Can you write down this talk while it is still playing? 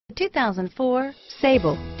2004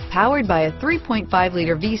 Sable. Powered by a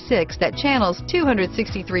 3.5-liter V6 that channels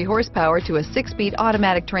 263 horsepower to a 6-speed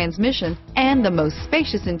automatic transmission and the most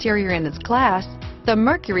spacious interior in its class, the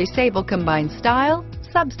Mercury Sable combines style,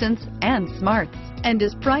 substance, and smarts, and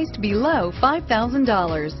is priced below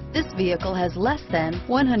 $5,000. This vehicle has less than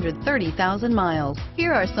 130,000 miles.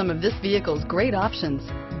 Here are some of this vehicle's great options: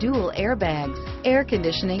 dual airbags, air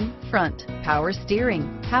conditioning, front, power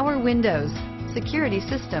steering, power windows, security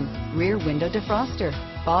system, rear window defroster,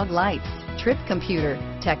 fog lights, trip computer,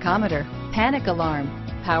 tachometer, panic alarm,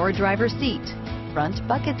 power driver seat, front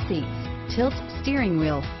bucket seats, tilt steering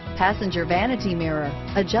wheel, passenger vanity mirror,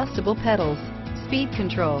 adjustable pedals, speed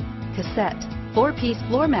control, cassette, 4-piece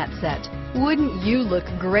floor mat set. Wouldn't you look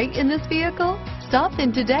great in this vehicle? Stop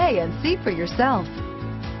in today and see for yourself.